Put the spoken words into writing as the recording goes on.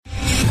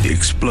The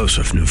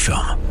explosive new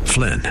film,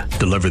 Flynn,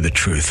 deliver the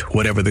truth,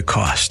 whatever the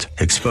cost,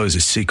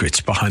 exposes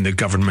secrets behind the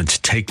government's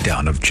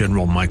takedown of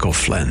General Michael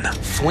Flynn.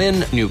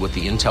 Flynn knew what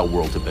the intel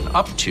world had been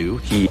up to.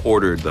 He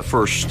ordered the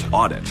first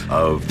audit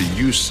of the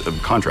use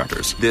of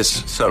contractors.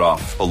 This set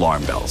off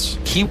alarm bells.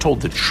 He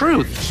told the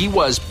truth. He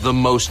was the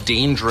most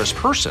dangerous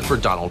person for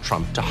Donald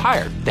Trump to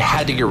hire. They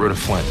had to get rid of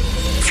Flynn.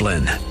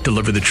 Flynn,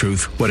 deliver the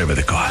truth, whatever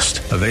the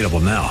cost. Available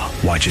now.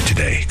 Watch it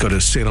today. Go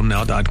to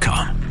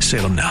salemnow.com.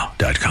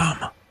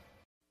 salemnow.com.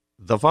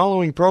 The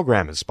following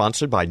program is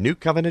sponsored by New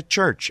Covenant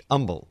Church,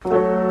 Humble.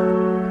 There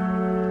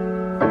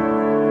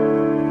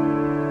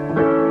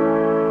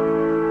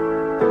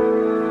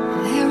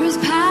is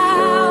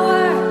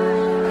power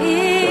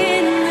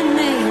in the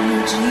name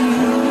of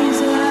Jesus.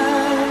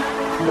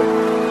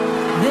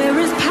 There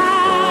is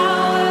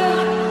power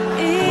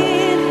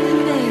in the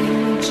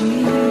name of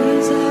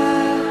Jesus.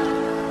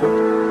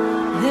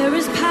 There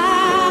is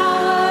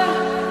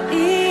power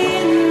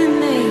in the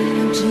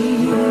name of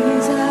Jesus.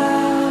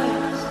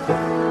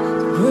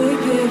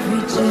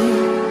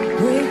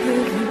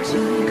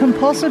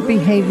 Compulsive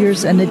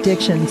behaviors and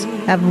addictions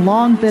have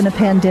long been a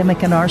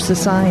pandemic in our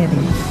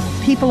society.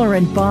 People are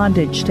in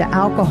bondage to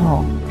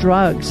alcohol,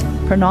 drugs,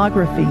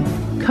 pornography,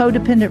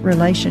 codependent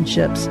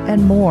relationships,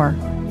 and more.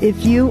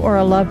 If you or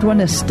a loved one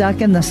is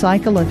stuck in the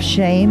cycle of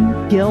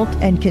shame, guilt,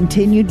 and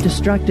continued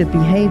destructive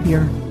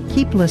behavior,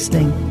 keep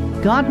listening.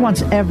 God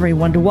wants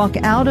everyone to walk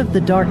out of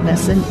the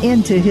darkness and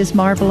into His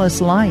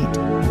marvelous light.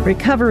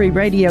 Recovery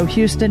Radio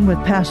Houston with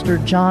Pastor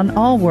John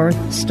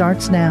Allworth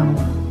starts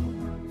now.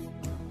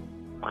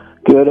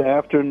 Good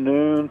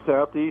afternoon,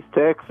 Southeast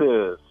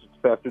Texas.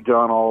 It's Pastor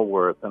John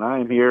Allworth, and I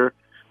am here,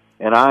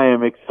 and I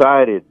am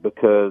excited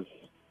because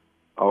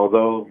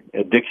although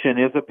addiction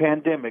is a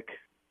pandemic,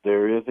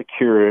 there is a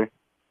cure,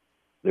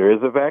 there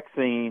is a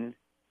vaccine,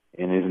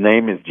 and His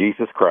name is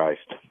Jesus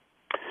Christ.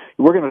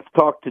 We're going to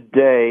talk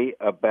today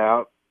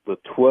about the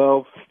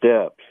 12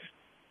 steps,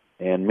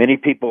 and many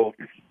people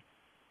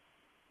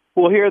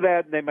will hear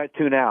that and they might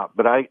tune out.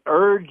 But I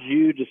urge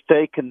you to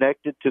stay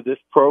connected to this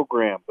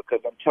program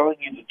because I'm telling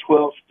you the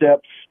 12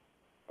 steps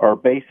are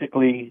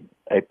basically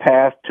a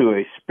path to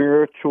a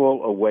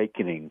spiritual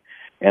awakening.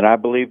 And I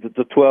believe that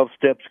the 12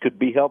 steps could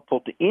be helpful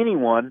to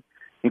anyone,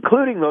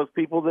 including those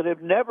people that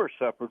have never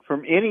suffered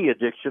from any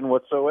addiction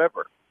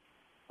whatsoever.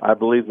 I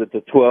believe that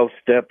the 12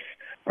 steps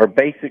are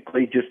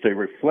basically just a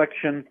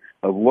reflection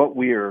of what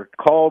we are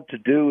called to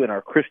do in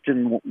our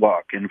Christian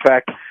walk. In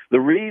fact, the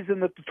reason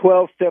that the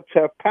 12 steps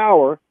have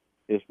power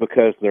is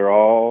because they're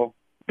all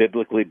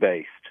biblically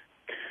based.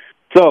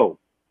 So,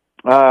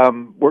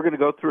 we're going to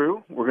go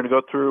through.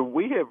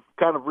 We have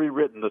kind of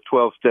rewritten the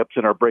 12 steps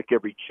in our Break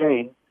Every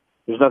Chain.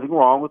 There's nothing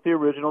wrong with the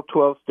original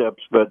 12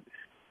 steps, but,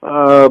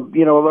 a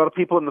lot of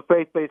people in the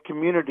faith-based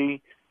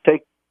community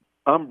take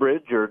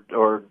umbrage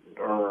or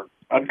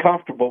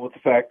uncomfortable with the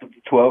fact that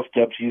the 12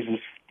 steps uses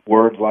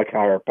words like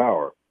higher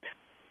power.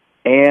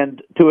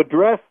 And to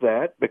address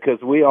that,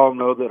 because we all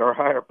know that our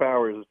higher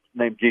power is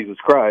named Jesus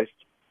Christ,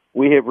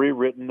 we have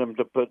rewritten them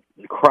to put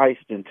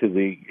Christ into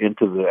the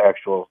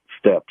actual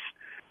steps.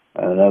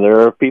 Now,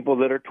 there are people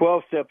that are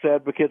 12 steps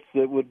advocates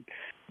that would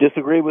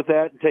disagree with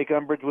that and take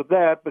umbrage with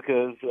that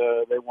because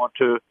they want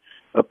to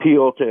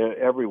appeal to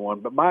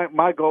everyone. But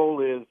my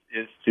goal is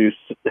to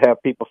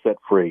have people set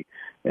free.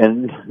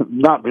 And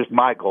not just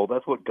my goal,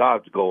 that's what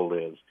God's goal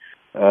is.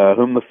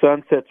 Whom the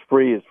Son sets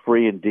free is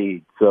free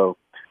indeed. So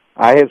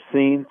I have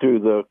seen through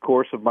the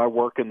course of my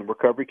work in the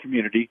recovery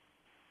community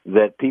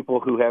that people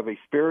who have a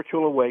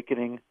spiritual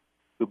awakening,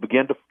 who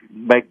begin to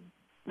make,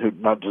 who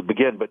not just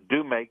begin, but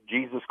do make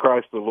Jesus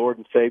Christ the Lord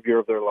and Savior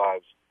of their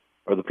lives,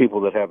 are the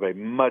people that have a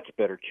much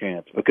better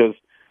chance. Because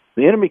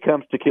the enemy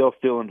comes to kill,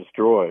 steal, and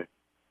destroy,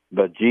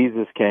 but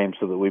Jesus came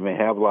so that we may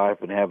have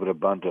life and have it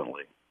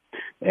abundantly.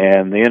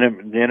 And the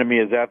enemy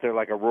is out there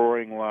like a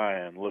roaring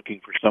lion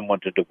looking for someone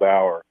to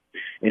devour.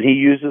 And he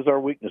uses our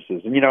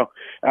weaknesses. And,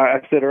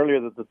 I said earlier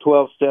that the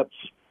 12 steps,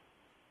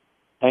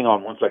 hang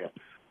on one second.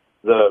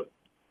 The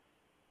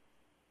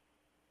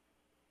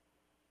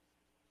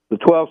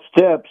 12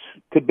 steps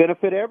could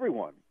benefit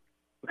everyone.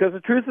 Because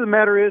the truth of the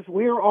matter is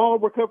we are all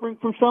recovering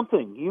from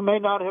something. You may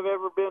not have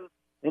ever been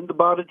in the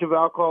bondage of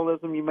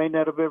alcoholism. You may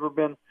not have ever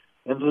been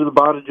into the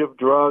bondage of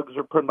drugs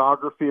or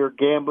pornography or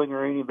gambling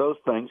or any of those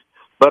things.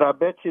 But I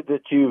bet you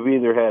that you've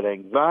either had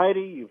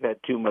anxiety, you've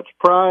had too much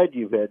pride,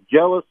 you've had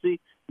jealousy,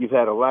 you've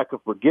had a lack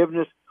of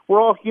forgiveness.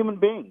 We're all human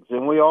beings,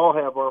 and we all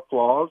have our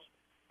flaws.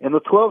 And the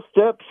 12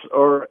 steps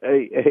are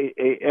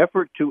a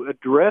effort to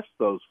address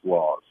those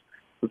flaws.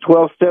 The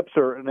 12 steps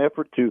are an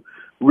effort to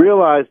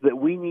realize that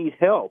we need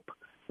help,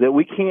 that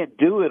we can't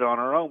do it on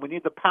our own. We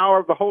need the power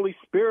of the Holy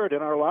Spirit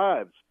in our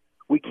lives.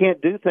 We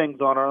can't do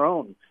things on our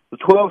own. The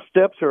 12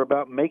 steps are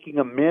about making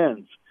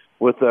amends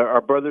with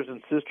our brothers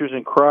and sisters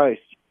in Christ.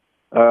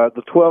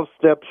 The 12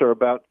 steps are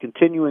about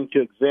continuing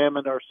to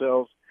examine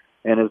ourselves,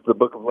 and as the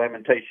book of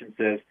Lamentations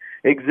says,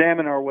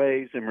 examine our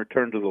ways and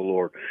return to the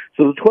Lord.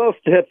 So the 12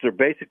 steps are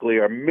basically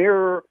a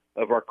mirror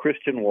of our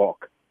Christian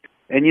walk.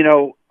 And,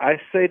 I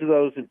say to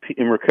those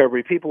in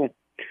recovery, people,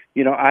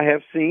 I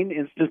have seen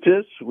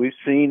instances. We've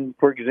seen,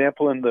 for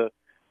example, in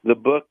the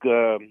book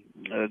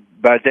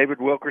by David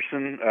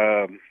Wilkerson,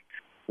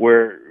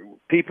 where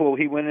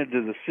he went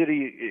into the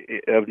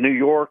city of New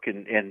York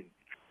and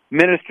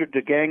ministered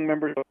to gang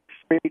members on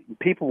the street, and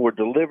people were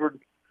delivered,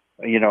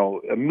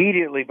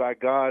 immediately by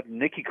God.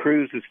 Nikki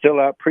Cruz is still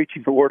out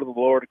preaching the word of the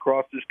Lord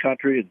across this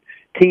country, and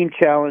Teen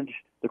Challenge,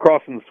 The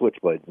Cross and the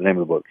Switchblade, the name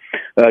of the book.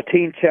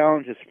 Teen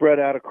Challenge is spread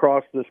out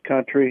across this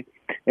country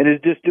and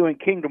is just doing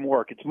kingdom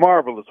work. It's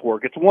marvelous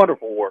work. It's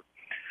wonderful work.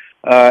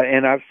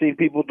 And I've seen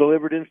people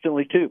delivered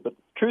instantly, too. But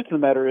the truth of the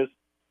matter is,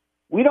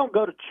 we don't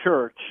go to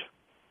church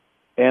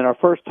and our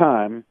first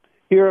time,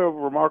 hear a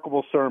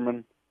remarkable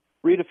sermon,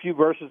 read a few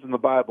verses in the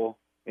Bible,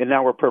 and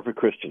now we're perfect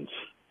Christians.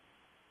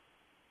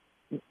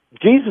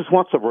 Jesus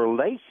wants a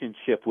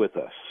relationship with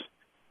us.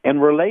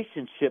 And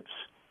relationships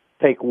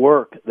take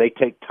work. They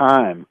take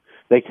time.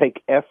 They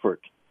take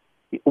effort.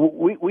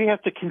 We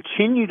have to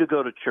continue to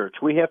go to church.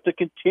 We have to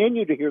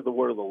continue to hear the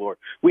word of the Lord.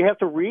 We have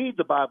to read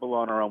the Bible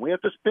on our own. We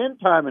have to spend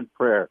time in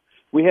prayer.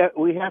 We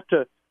have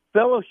to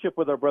fellowship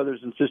with our brothers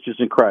and sisters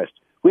in Christ.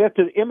 We have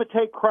to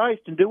imitate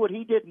Christ and do what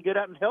he did and get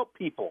out and help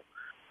people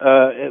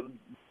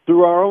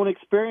through our own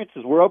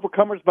experiences. We're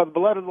overcomers by the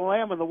blood of the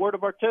Lamb and the word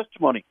of our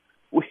testimony.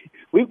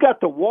 We've got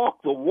to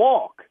walk the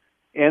walk,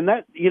 and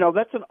that's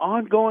an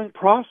ongoing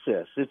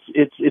process.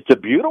 It's a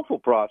beautiful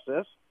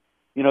process.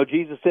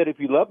 Jesus said, "If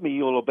you love me,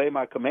 you'll obey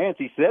my commands."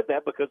 He said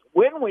that because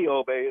when we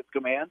obey his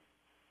commands,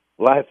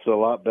 life's a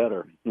lot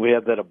better. We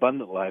have that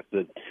abundant life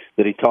that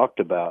he talked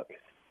about.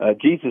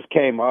 Jesus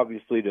came,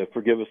 obviously, to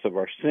forgive us of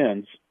our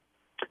sins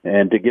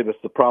and to give us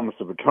the promise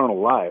of eternal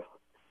life.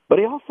 But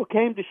he also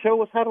came to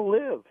show us how to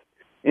live.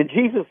 And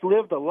Jesus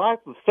lived a life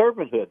of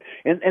servanthood.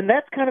 And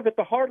that's kind of at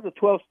the heart of the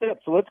 12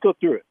 steps. So let's go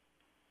through it.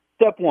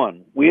 Step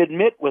 1, we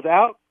admit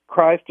without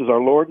Christ as our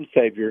Lord and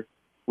Savior,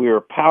 we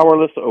are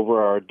powerless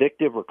over our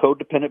addictive or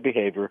codependent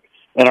behavior,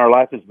 and our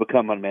life has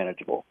become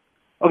unmanageable.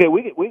 Okay,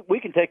 we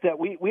can take that.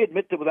 We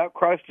admit that without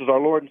Christ as our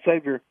Lord and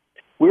Savior,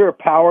 we are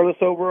powerless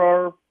over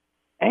our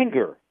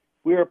anger.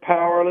 We are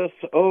powerless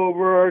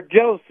over our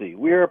jealousy.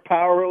 We are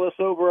powerless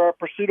over our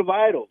pursuit of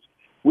idols.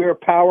 We are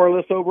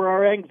powerless over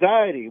our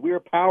anxiety. We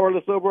are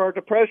powerless over our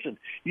depression.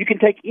 You can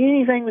take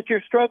anything that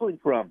you're struggling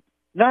from,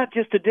 not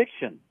just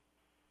addiction.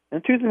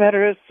 And the truth of the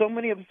matter is, so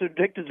many of us are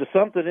addicted to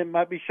something. It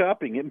might be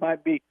shopping. It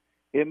might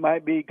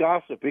be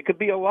gossip. It could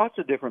be lots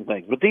of different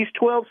things. But these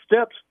 12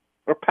 steps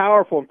are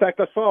powerful. In fact,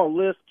 I saw a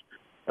list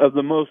of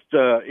the most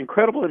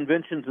incredible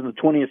inventions in the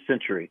 20th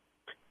century.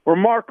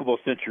 Remarkable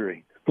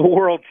century. The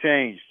world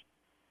changed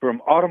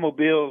from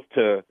automobiles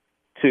to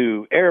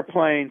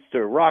airplanes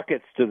to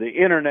rockets to the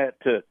internet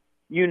to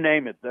you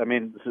name it. I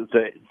mean,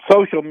 the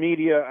social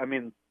media,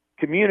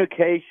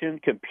 communication,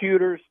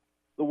 computers.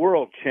 The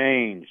world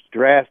changed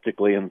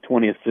drastically in the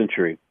 20th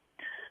century.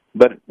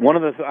 But one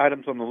of the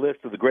items on the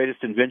list of the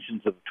greatest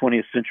inventions of the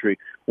 20th century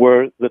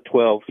were the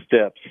 12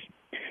 steps.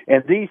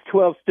 And these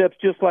 12 steps,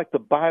 just like the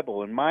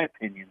Bible, in my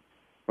opinion,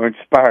 are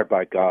inspired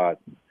by God.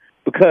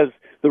 Because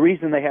the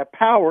reason they have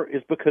power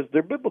is because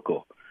they're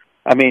biblical.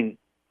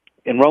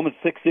 In Romans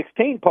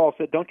 6:16, Paul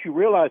said, "Don't you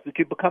realize that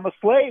you become a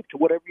slave to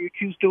whatever you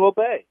choose to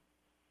obey?"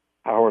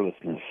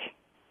 Powerlessness.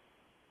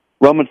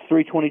 Romans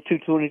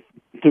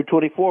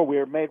 3:22-24, we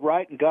are made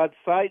right in God's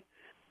sight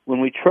when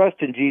we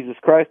trust in Jesus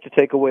Christ to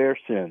take away our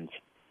sins.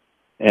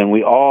 And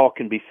we all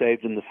can be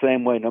saved in the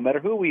same way, no matter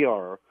who we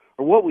are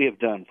or what we have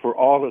done, for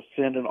all have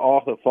sinned and all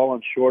have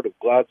fallen short of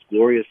God's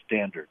glorious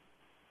standard.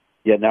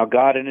 Yet now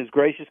God in his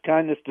gracious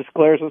kindness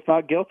declares us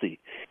not guilty.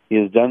 He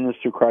has done this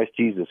through Christ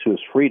Jesus, who has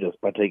freed us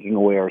by taking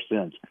away our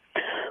sins.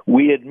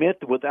 We admit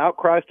that without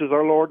Christ as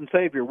our Lord and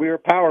Savior, we are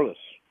powerless,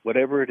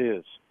 whatever it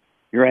is.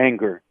 Your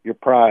anger, your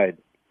pride,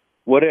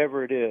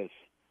 whatever it is,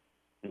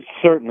 and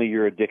certainly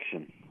your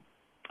addiction.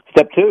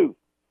 Step 2,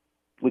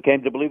 we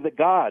came to believe that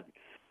God,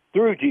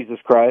 through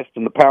Jesus Christ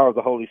and the power of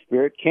the Holy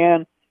Spirit,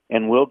 can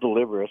and will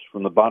deliver us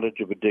from the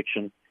bondage of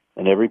addiction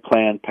and every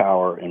plan,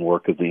 power, and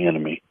work of the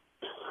enemy.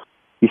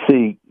 You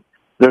see,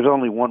 there's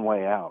only one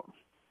way out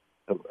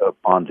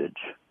of bondage,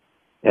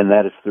 and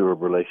that is through a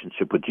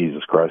relationship with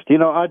Jesus Christ.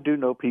 I do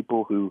know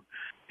people who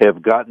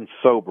have gotten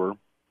sober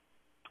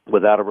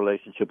without a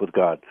relationship with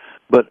God,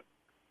 but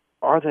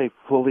are they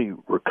fully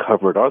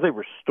recovered? Are they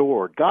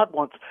restored? God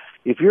wants,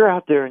 if you're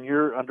out there and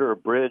you're under a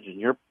bridge and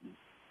you're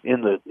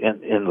in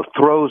the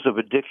throes of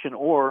addiction,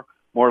 or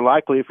more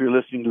likely, if you're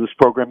listening to this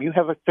program, you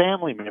have a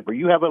family member,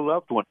 you have a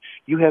loved one,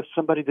 you have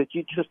somebody that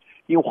you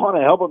want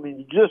to help them and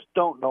you just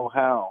don't know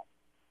how.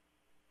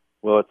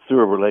 Well, it's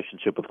through a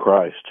relationship with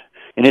Christ.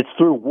 And it's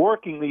through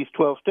working these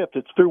 12 steps.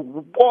 It's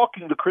through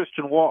walking the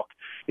Christian walk.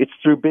 It's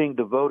through being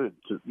devoted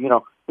to,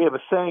 we have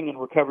a saying in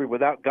recovery,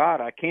 without God,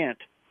 I can't.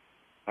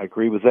 I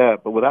agree with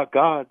that. But without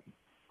God,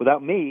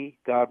 without me,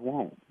 God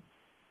won't.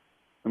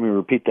 Let me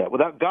repeat that.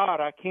 Without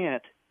God, I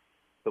can't.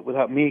 But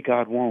without me,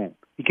 God won't.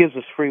 He gives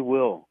us free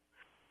will.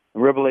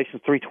 And Revelation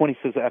 3:20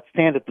 says, "I'd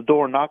stand at the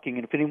door knocking,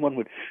 and if anyone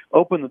would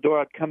open the door,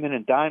 I'd come in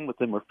and dine with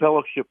them or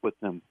fellowship with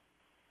them."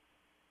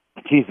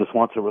 Jesus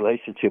wants a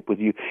relationship with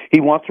you.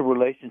 He wants a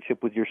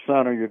relationship with your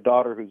son or your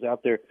daughter who's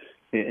out there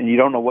and you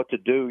don't know what to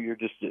do. You're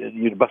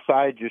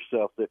beside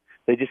yourself.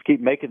 They just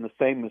keep making the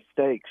same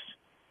mistakes.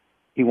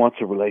 He wants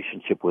a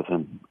relationship with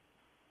him.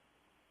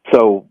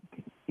 So,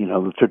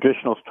 the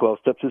traditional 12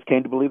 steps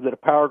came to believe that a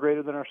power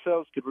greater than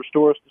ourselves could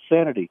restore us to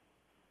sanity.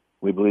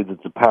 We believe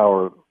that the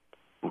power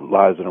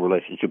lies in a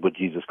relationship with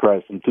Jesus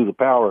Christ, and through the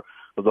power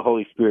of the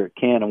Holy Spirit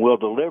can and will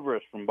deliver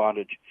us from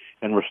bondage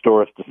and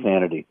restore us to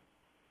sanity.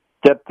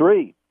 Step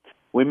 3,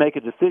 we make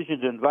a decision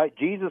to invite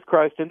Jesus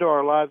Christ into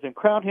our lives and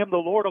crown him the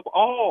Lord of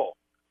all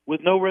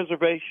with no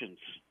reservations.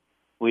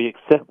 We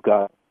accept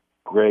God's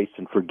grace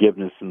and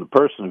forgiveness in the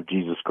person of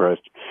Jesus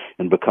Christ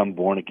and become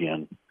born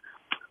again.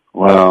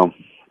 Wow,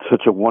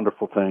 such a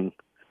wonderful thing.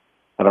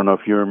 I don't know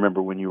if you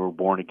remember when you were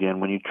born again,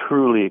 when you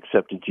truly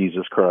accepted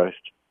Jesus Christ.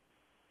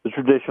 The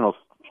traditional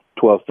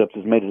 12 steps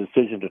has made a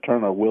decision to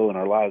turn our will and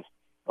our lives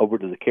over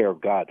to the care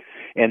of God.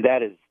 And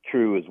that is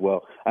true as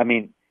well. I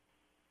mean,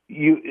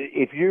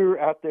 if you're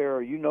out there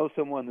or you know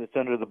someone that's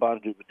under the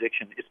bondage of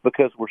addiction, it's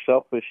because we're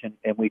selfish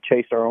and we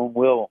chase our own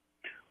will.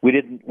 We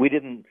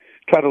didn't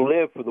try to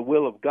live for the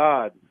will of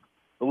God.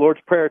 The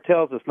Lord's Prayer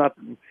tells us,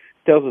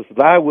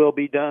 "Thy will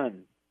be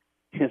done."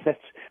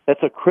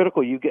 That's a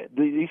critical. You get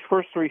these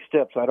first 3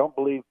 steps. I don't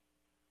believe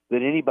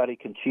that anybody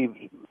can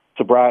achieve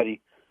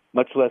sobriety,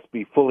 much less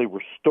be fully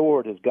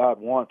restored as God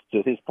wants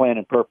to His plan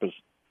and purpose,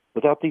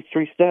 without these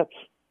 3 steps,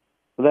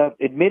 without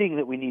admitting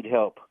that we need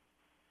help,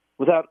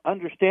 without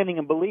understanding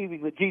and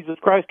believing that Jesus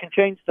Christ can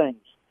change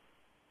things,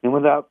 and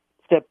without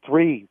step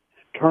 3,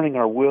 turning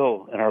our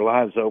will and our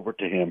lives over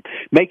to Him,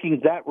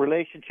 making that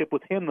relationship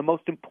with Him the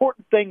most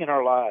important thing in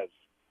our lives.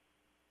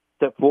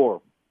 Step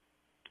 4,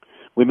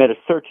 we made a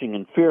searching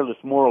and fearless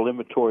moral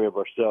inventory of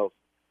ourselves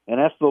and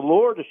asked the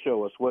Lord to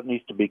show us what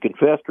needs to be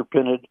confessed,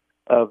 repented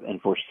of,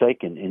 and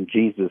forsaken in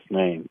Jesus'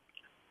 name.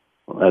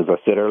 As I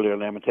said earlier,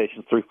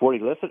 Lamentations 3:40,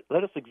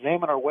 let us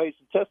examine our ways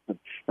and test them,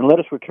 and let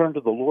us return to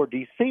the Lord. Do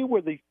you see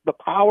where the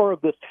power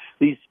of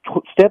these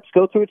steps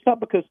go through? It's not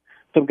because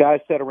some guy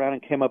sat around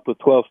and came up with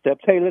 12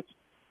 steps. Hey, let's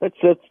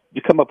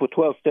come up with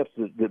 12 steps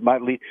that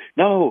might lead.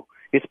 No,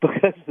 it's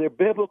because they're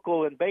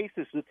biblical in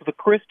basis. It's the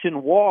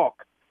Christian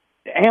walk,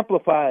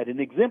 amplified and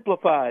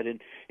exemplified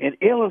and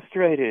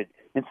illustrated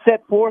and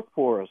set forth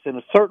for us in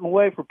a certain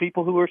way for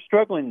people who are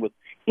struggling with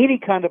any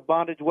kind of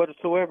bondage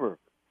whatsoever,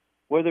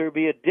 whether it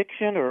be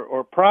addiction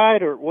or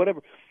pride or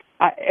whatever.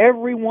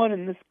 Everyone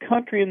in this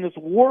country, in this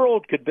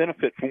world, could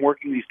benefit from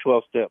working these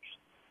 12 steps.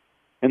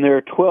 And there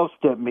are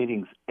 12-step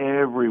meetings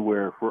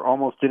everywhere for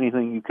almost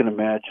anything you can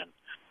imagine,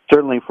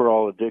 certainly for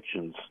all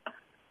addictions.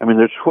 I mean,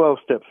 there's 12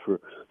 steps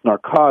for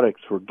narcotics,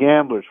 for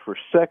gamblers, for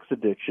sex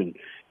addiction,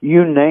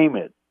 you name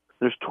it.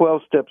 There's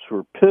 12 steps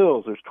for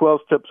pills. There's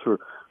 12 steps for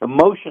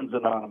Emotions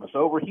Anonymous,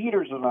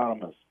 Overeaters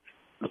Anonymous,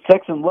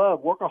 Sex and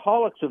Love,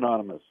 Workaholics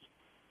Anonymous.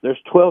 There's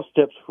 12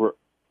 steps for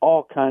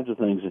all kinds of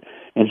things.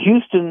 And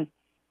Houston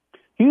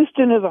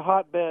is a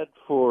hotbed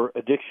for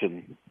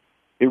addiction.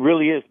 It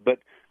really is. But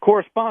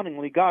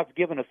correspondingly, God's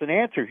given us an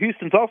answer.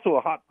 Houston's also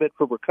a hotbed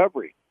for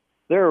recovery.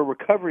 There are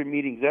recovery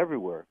meetings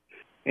everywhere.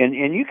 And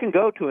you can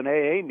go to an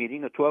AA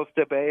meeting, a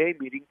 12-step AA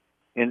meeting,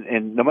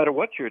 and no matter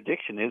what your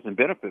addiction is, and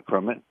benefit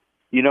from it.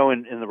 In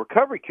the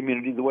recovery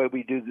community, the way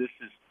we do this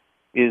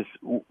is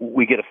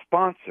we get a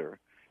sponsor,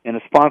 and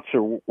a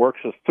sponsor works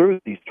us through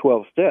these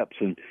 12 steps.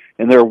 And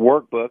there are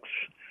workbooks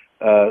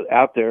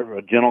out there.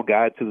 A Gentle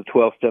Guide to the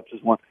 12 Steps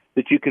is one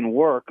that you can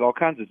work, all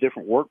kinds of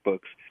different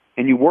workbooks,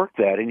 and you work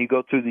that, and you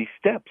go through these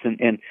steps,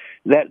 and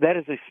that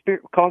is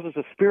causes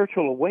a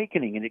spiritual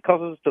awakening, and it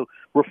causes us to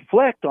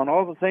reflect on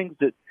all the things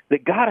that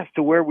got us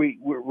to where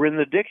we're in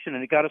the addiction,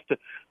 and it got us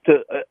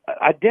to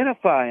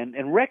identify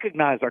and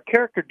recognize our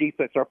character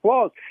defects, our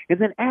flaws, and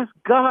then ask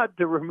God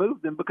to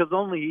remove them because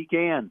only He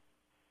can.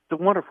 It's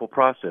a wonderful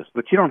process,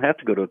 but you don't have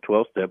to go to a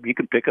 12-step. You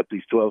can pick up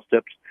these 12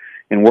 steps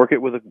and work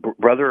it with a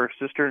brother or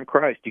sister in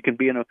Christ. You can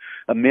be in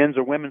a men's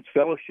or women's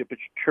fellowship at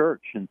your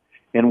church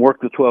and work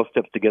the 12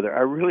 steps together.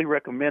 I really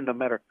recommend, no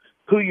matter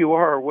who you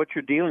are or what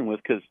you're dealing with,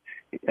 because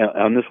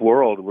in this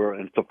world,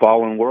 it's a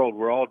fallen world,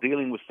 we're all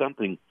dealing with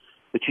something,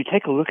 that you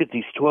take a look at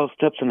these 12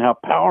 steps and how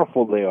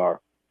powerful they are.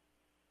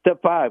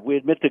 Step 5, we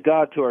admit to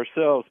God, to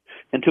ourselves,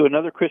 and to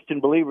another Christian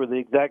believer the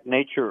exact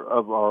nature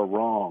of our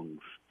wrongs.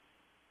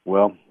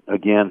 Well,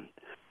 again,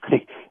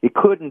 it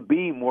couldn't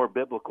be more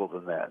biblical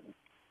than that.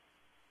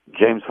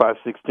 James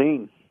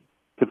 5:16,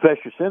 confess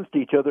your sins to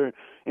each other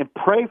and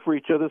pray for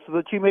each other so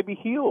that you may be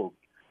healed.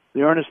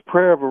 The earnest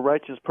prayer of a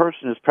righteous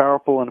person is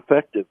powerful and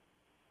effective.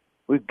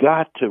 We've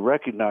got to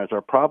recognize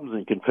our problems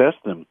and confess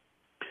them.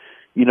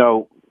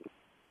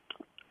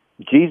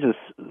 Jesus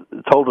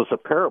told us a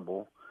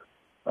parable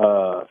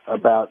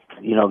about,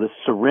 this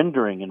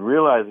surrendering and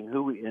realizing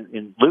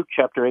in Luke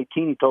chapter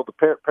 18, he told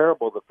the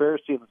parable of the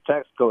Pharisee and the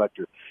tax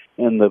collector.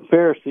 And the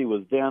Pharisee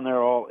was down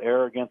there all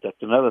arrogant.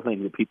 That's another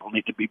thing that people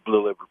need to be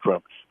delivered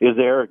from, is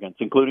arrogance,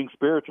 including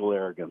spiritual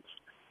arrogance.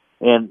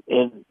 And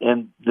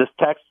the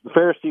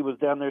Pharisee was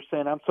down there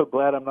saying, I'm so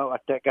glad I'm not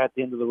like that guy at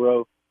the end of the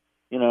row.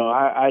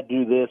 I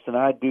do this and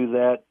I do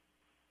that.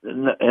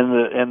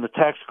 the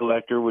tax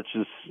collector, which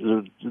is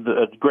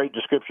a great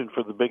description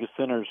for the biggest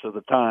sinners of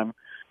the time,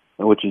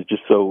 which is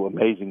just so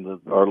amazing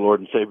that our Lord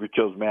and Savior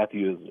chose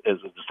Matthew as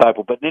a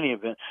disciple. But in any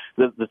event,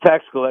 the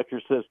tax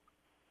collector says,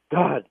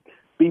 God,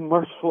 be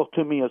merciful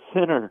to me, a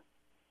sinner.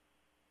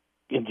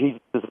 And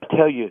Jesus says, I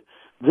tell you,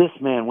 this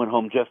man went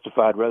home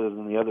justified rather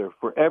than the other.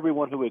 For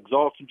everyone who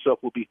exalts himself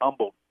will be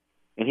humbled,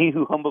 and he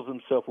who humbles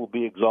himself will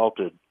be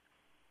exalted.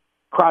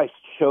 Christ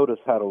showed us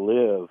how to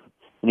live,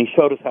 and he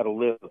showed us how to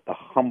live a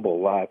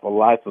humble life, a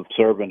life of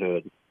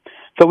servanthood.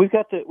 So we've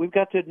got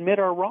to admit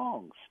our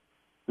wrongs.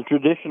 The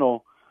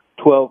traditional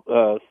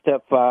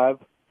step 5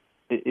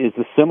 is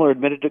the similar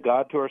admitted to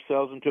God, to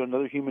ourselves, and to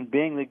another human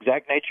being the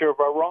exact nature of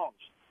our wrongs.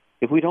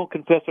 If we don't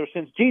confess our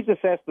sins, Jesus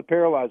asked the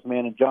paralyzed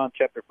man in John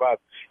chapter 5,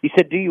 he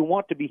said, do you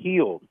want to be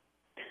healed?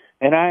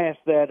 And I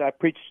asked that, I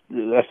preached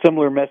a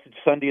similar message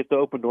Sunday at the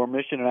Open Door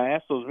Mission, and I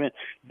asked those men,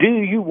 do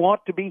you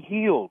want to be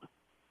healed?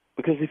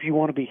 Because if you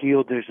want to be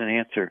healed, there's an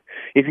answer.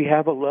 If you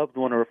have a loved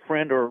one or a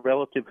friend or a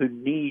relative who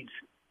needs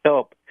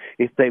help,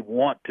 if they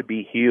want to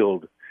be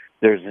healed,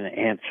 there's an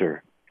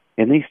answer.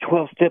 And these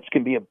 12 steps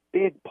can be a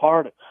big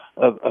part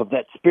of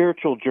that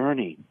spiritual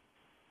journey.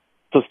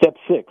 So step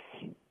 6,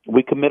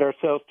 we commit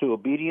ourselves to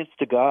obedience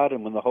to God,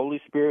 and when the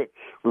Holy Spirit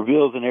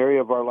reveals an area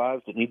of our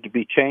lives that need to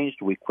be changed,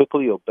 we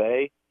quickly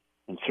obey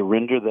and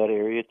surrender that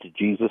area to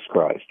Jesus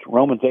Christ.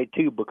 Romans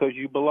 8:2, because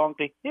you belong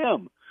to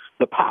him,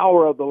 the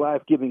power of the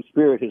life-giving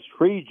Spirit has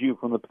freed you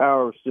from the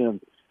power of sin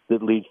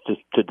that leads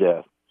to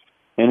death.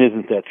 And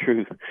isn't that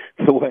true?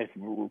 The way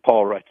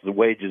Paul writes, the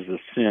wages of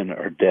sin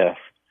are death.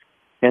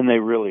 And they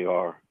really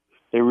are.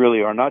 They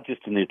really are, not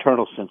just in the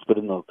eternal sense, but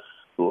in the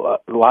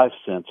life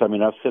sense. I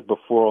mean, I've said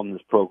before on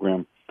this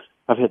program,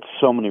 I've had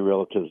so many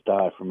relatives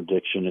die from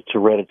addiction. It's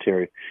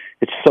hereditary.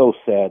 It's so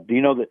sad. Do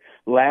you know that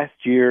last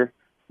year,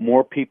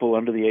 more people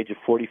under the age of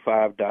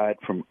 45 died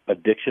from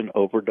addiction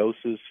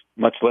overdoses,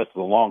 much less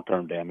the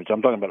long-term damage?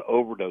 I'm talking about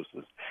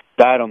overdoses.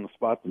 Died on the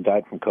spot and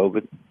died from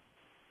COVID.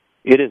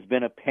 It has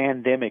been a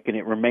pandemic, and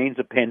it remains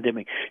a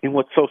pandemic. And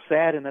what's so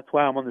sad, and that's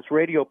why I'm on this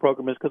radio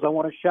program, is because I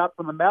want to shout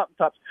from the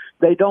mountaintops,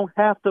 they don't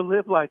have to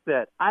live like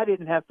that. I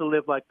didn't have to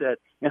live like that,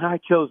 and I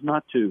chose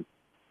not to.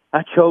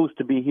 I chose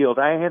to be healed.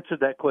 I answered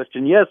that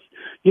question. Yes,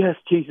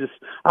 Jesus,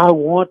 I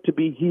want to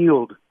be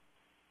healed.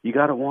 You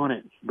got to want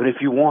it. But if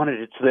you want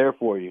it, it's there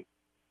for you.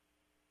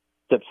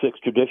 Step 6,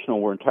 traditional,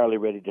 we're entirely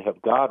ready to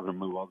have God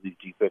remove all these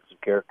defects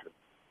of character.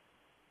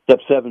 Step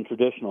 7,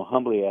 traditional,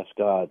 humbly ask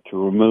God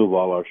to remove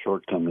all our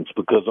shortcomings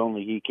because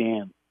only he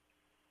can.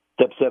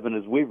 Step 7,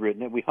 as we've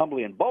written it, we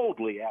humbly and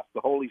boldly ask the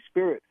Holy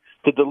Spirit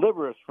to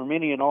deliver us from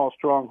any and all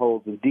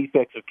strongholds and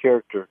defects of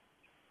character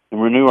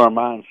and renew our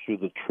minds through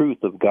the truth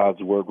of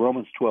God's Word.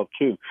 Romans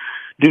 12:2,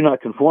 do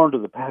not conform to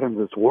the pattern of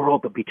this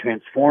world, but be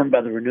transformed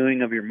by the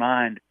renewing of your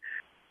mind.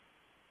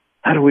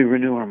 How do we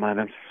renew our mind?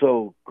 I'm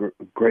so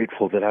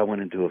grateful that I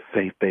went into a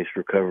faith-based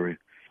recovery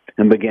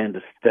and began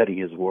to study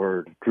his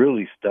Word,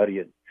 really study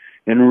it,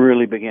 and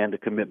really began to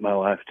commit my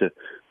life to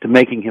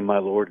making him my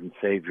Lord and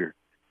Savior,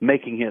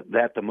 making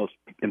that the most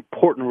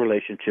important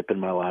relationship in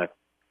my life.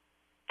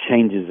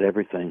 Changes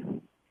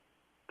everything.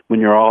 When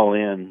you're all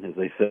in, as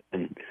they said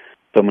in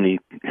so many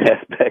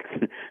aspects,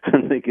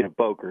 I'm thinking of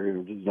poker,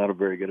 which is not a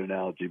very good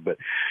analogy, but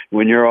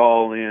when you're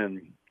all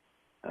in,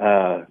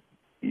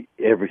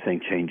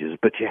 everything changes,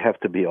 but you have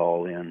to be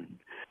all in.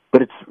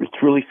 But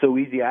it's really so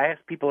easy. I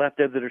ask people out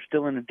there that are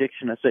still in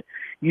addiction, I say,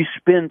 you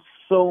spend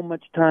so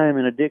much time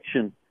in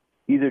addiction,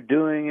 either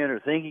doing it or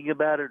thinking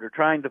about it or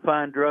trying to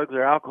find drugs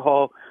or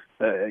alcohol,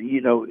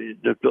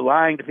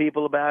 lying to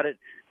people about it,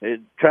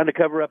 trying to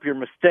cover up your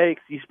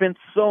mistakes. You spend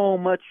so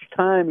much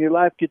time,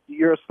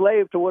 you're a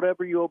slave to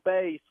whatever you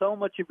obey. So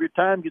much of your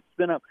time gets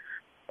spent up.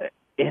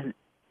 And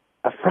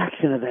a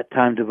fraction of that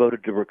time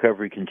devoted to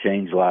recovery can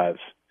change lives.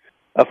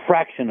 A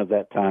fraction of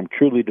that time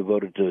truly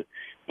devoted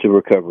to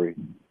recovery.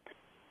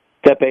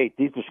 Step 8,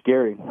 these are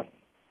scary.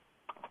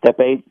 Step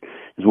 8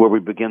 is where we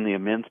begin the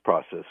amends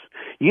process.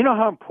 You know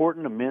how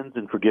important amends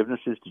and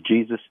forgiveness is to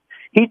Jesus?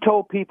 He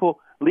told people,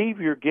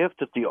 leave your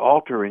gift at the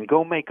altar and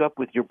go make up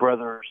with your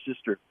brother or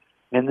sister,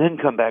 and then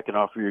come back and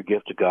offer your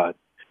gift to God.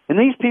 And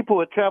these people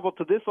had traveled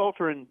to this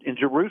altar in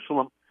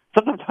Jerusalem,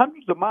 sometimes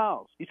hundreds of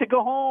miles. He said,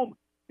 go home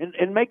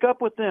and make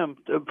up with them.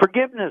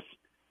 Forgiveness.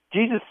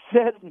 Jesus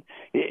said,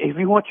 if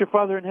you want your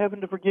Father in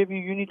heaven to forgive you,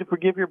 you need to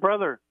forgive your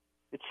brother.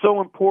 It's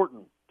so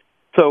important.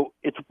 So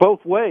it's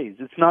both ways.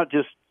 It's not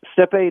just,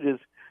 step 8 is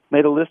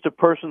made a list of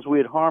persons we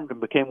had harmed and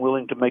became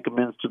willing to make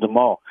amends to them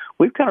all.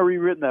 We've kind of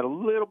rewritten that a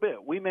little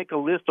bit. We make a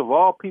list of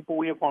all people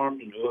we have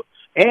harmed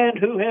and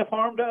who have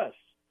harmed us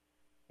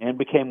and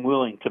became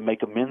willing to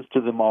make amends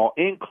to them all,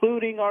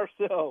 including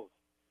ourselves.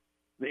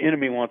 The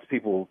enemy wants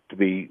people to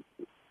be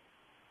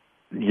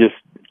just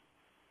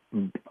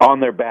on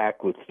their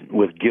back with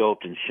guilt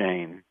and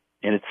shame.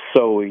 And it's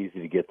so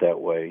easy to get that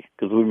way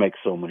because we make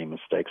so many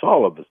mistakes.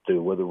 All of us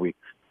do, whether we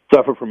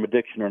suffer from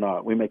addiction or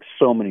not. We make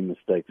so many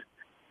mistakes.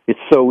 It's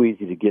so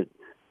easy to get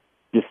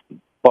just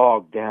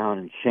bogged down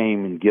in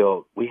shame and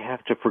guilt. We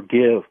have to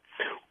forgive.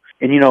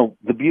 And,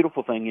 the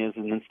beautiful thing is,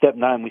 and in step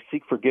 9, we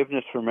seek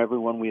forgiveness from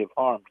everyone we have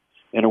harmed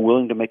and are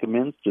willing to make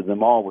amends to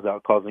them all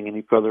without causing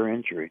any further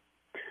injury.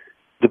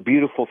 The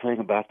beautiful thing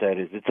about that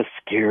is it's a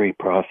scary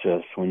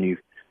process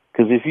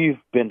because if you've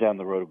been down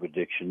the road of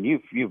addiction,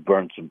 you've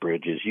burned some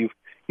bridges,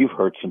 you've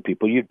hurt some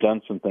people, you've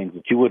done some things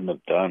that you wouldn't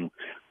have done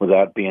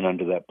without being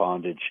under that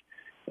bondage.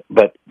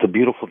 But the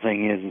beautiful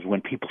thing is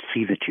when people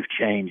see that you've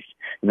changed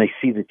and they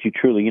see that you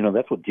truly,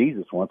 that's what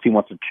Jesus wants. He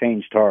wants a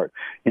changed heart.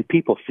 And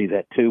people see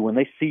that too. When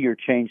they see your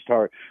changed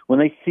heart, when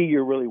they see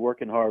you're really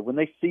working hard, when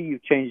they see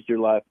you've changed your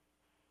life,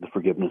 the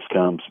forgiveness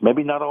comes.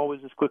 Maybe not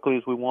always as quickly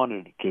as we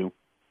wanted it to,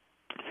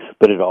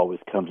 but it always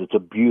comes. It's a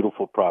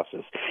beautiful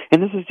process.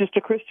 And this is just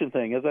a Christian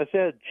thing. As I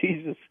said,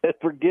 Jesus said,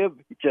 forgive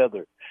each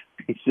other.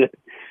 He said,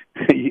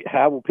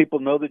 how will people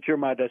know that you're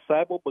my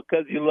disciple?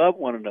 Because you love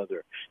one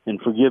another. And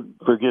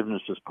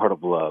forgiveness is part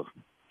of love.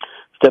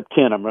 Step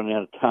 10, I'm running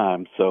out of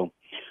time. So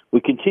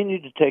we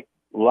continue to take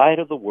light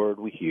of the word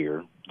we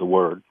hear, the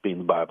word being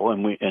the Bible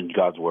and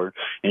God's word,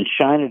 and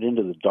shine it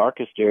into the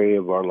darkest area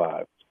of our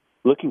lives,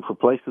 looking for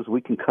places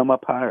we can come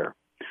up higher.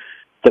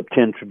 Step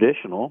 10,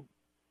 traditional,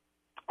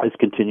 has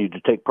continued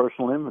to take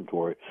personal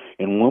inventory,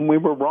 and when we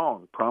were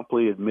wrong,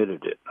 promptly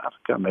admitted it. I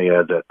think I may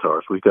add that to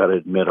ours. We've got to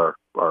admit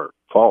our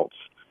faults,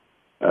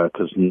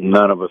 because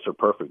none of us are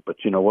perfect. But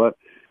you know what?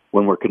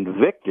 When we're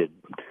convicted,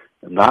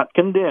 not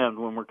condemned,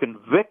 when we're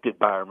convicted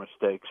by our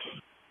mistakes,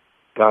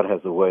 God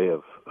has a way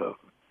of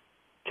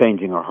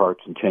changing our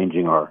hearts and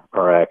changing our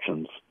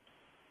actions.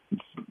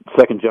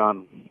 2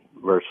 John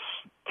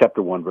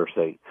chapter 1, verse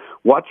 8.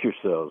 Watch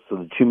yourselves so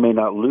that you may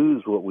not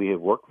lose what we have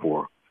worked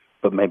for,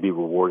 but may be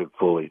rewarded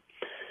fully.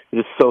 It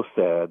is so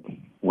sad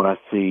when I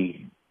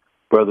see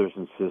brothers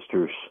and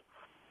sisters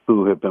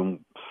who have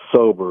been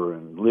sober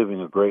and living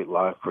a great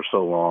life for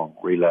so long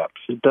relapse.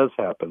 It does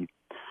happen.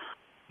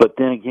 But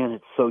then again,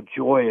 it's so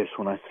joyous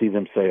when I see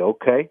them say,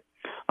 okay,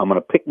 I'm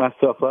going to pick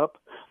myself up.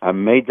 I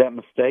made that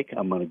mistake.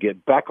 I'm going to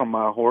get back on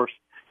my horse,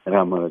 and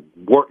I'm going to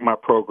work my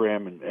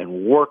program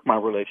and work my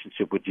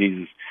relationship with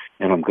Jesus,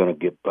 and I'm going to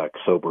get back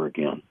sober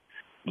again.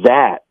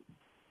 That,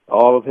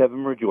 all of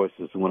heaven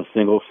rejoices when a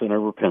single sinner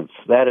repents.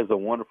 That is a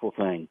wonderful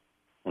thing,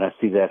 and I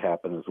see that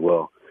happen as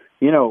well.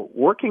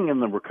 Working in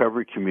the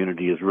recovery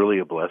community is really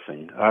a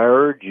blessing. I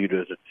urge you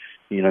to,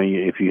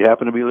 if you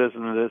happen to be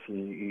listening to this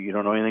and you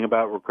don't know anything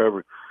about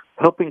recovery,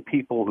 helping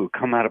people who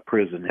come out of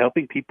prison,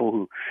 helping people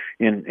who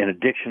in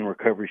addiction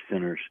recovery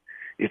centers,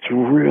 it's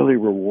really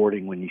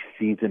rewarding when you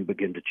see them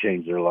begin to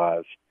change their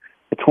lives.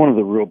 It's one of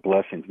the real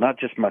blessings, not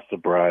just my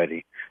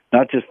sobriety,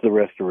 not just the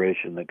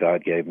restoration that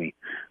God gave me,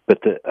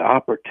 but the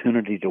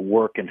opportunity to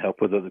work and help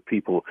with other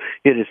people.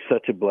 It is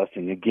such a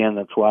blessing. Again,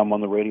 that's why I'm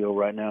on the radio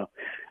right now.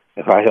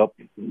 If I help,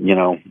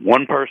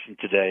 one person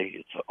today,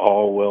 it's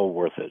all well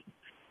worth it.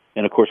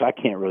 And, of course, I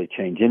can't really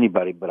change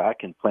anybody, but I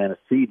can plant a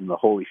seed and the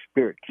Holy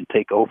Spirit can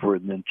take over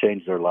and then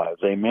change their lives.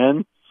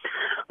 Amen?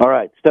 All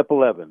right, step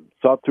 11,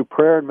 sought through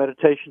prayer and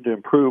meditation to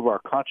improve our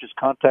conscious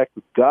contact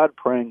with God,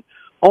 praying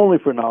only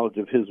for knowledge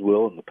of His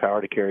will and the power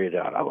to carry it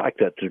out. I like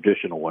that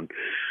traditional one.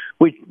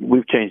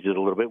 We've changed it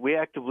a little bit. We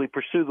actively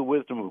pursue the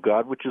wisdom of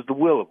God, which is the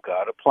will of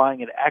God,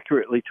 applying it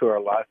accurately to our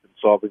life and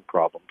solving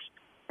problems,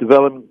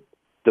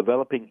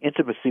 developing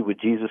intimacy with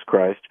Jesus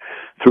Christ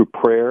through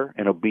prayer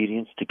and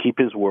obedience to keep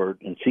His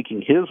word and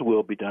seeking His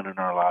will be done in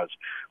our lives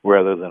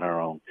rather than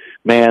our own.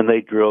 Man, they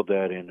drilled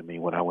that into me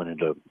when I went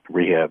into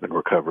rehab and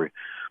recovery.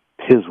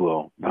 His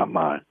will, not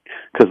mine.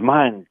 Because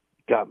mine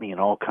got me in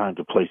all kinds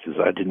of places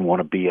I didn't want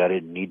to be, I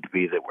didn't need to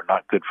be, that were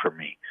not good for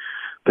me.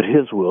 But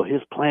His will,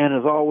 His plan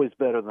is always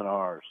better than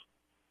ours.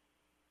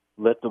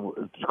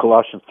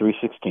 Colossians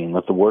 3:16,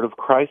 let the word of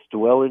Christ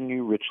dwell in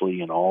you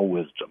richly in all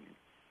wisdom.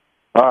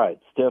 All right,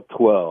 step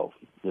 12.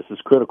 This is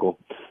critical.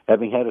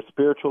 Having had a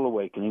spiritual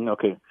awakening,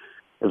 okay,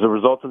 as a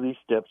result of these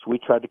steps, we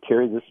try to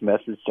carry this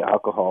message to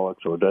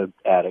alcoholics or to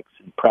addicts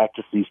and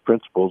practice these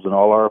principles in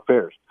all our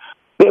affairs.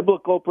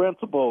 Biblical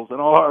principles in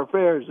all our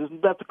affairs.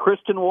 Isn't that the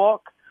Christian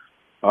walk?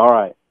 All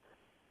right.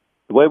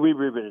 The way we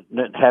read it,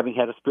 having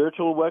had a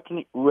spiritual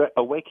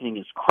awakening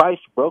is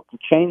Christ broke the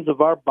chains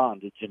of our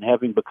bondage, and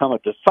having become a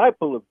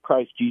disciple of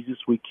Christ Jesus,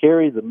 we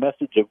carry the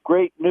message of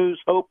great news,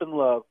 hope, and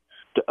love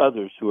to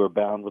others who are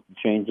bound with the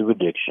chains of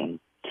addiction.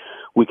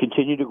 We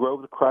continue to grow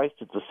with Christ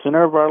at the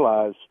center of our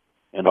lives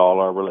and all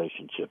our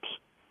relationships.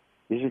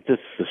 Isn't this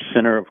the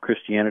center of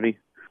Christianity?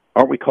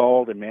 Aren't we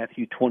called in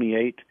Matthew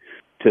 28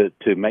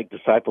 to make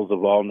disciples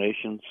of all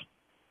nations?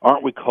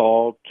 Aren't we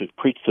called to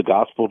preach the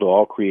gospel to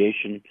all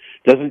creation?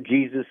 Doesn't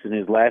Jesus, in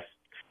His last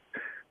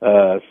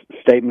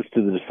statements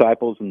to the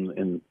disciples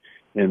in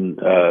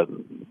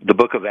the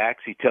book of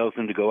Acts, He tells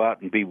them to go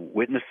out and be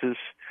witnesses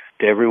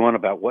to everyone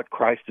about what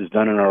Christ has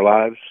done in our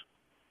lives?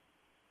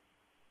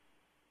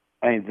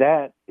 And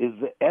that is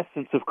the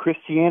essence of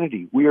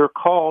Christianity. We are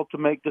called to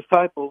make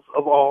disciples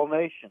of all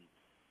nations.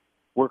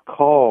 We're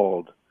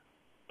called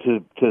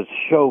to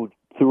show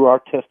through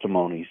our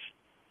testimonies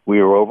we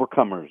are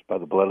overcomers by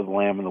the blood of the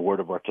Lamb and the word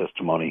of our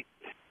testimony.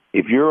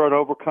 If you're an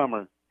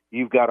overcomer,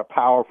 you've got a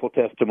powerful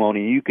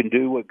testimony. You can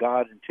do what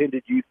God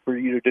intended for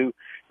you to do,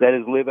 that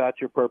is live out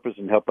your purpose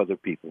and help other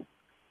people.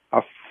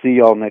 I'll see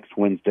y'all next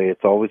Wednesday.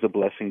 It's always a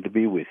blessing to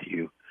be with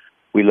you.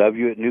 We love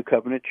you at New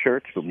Covenant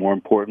Church, but more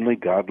importantly,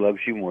 God loves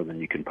you more than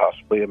you can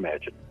possibly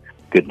imagine.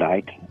 Good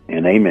night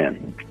and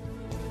amen.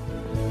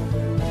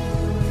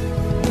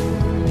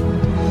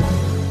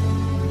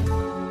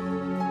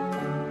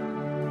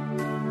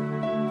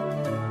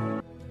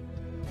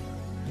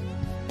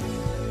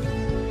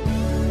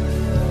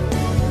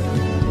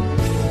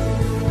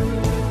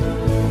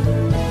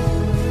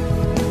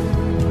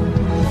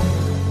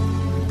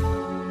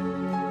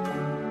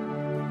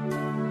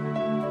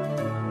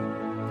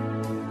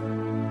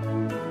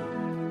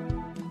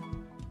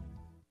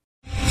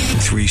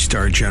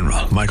 Three-star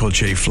General Michael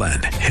J.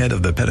 Flynn, head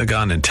of the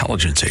Pentagon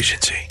Intelligence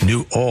Agency,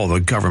 knew all the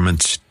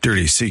government's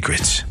dirty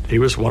secrets. He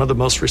was one of the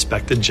most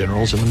respected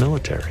generals in the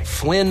military.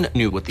 Flynn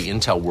knew what the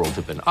intel world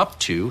had been up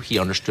to. He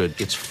understood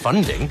its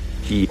funding.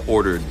 He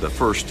ordered the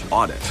first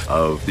audit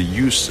of the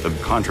use of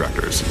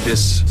contractors.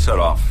 This set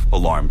off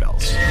alarm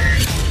bells.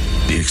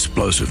 The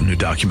explosive new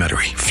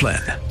documentary,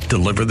 Flynn,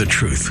 Deliver the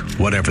Truth,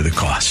 Whatever the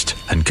Cost,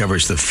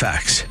 uncovers the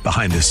facts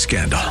behind this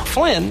scandal.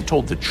 Flynn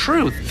told the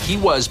truth. He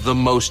was the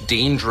most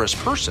dangerous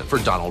person for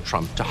Donald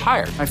Trump to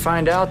hire. I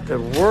find out the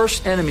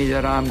worst enemy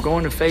that I'm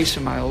going to face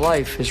in my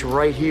life is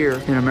right here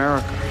in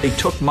America. They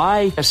took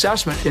my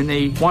assessment and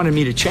they wanted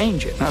me to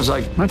change it. And I was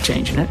like, I'm not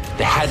changing it.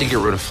 They had to get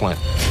rid of Flynn.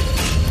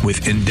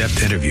 With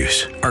in-depth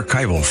interviews,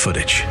 archival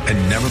footage,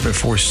 and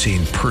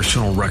never-before-seen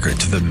personal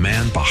records of the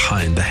man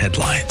behind the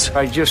headlines.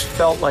 I just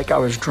felt like I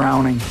was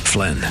drowning.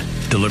 Flynn,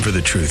 Deliver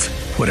the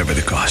Truth, Whatever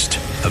the Cost.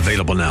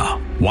 Available now.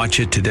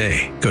 Watch it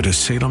today. Go to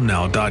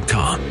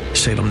salemnow.com.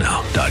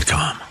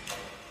 salemnow.com.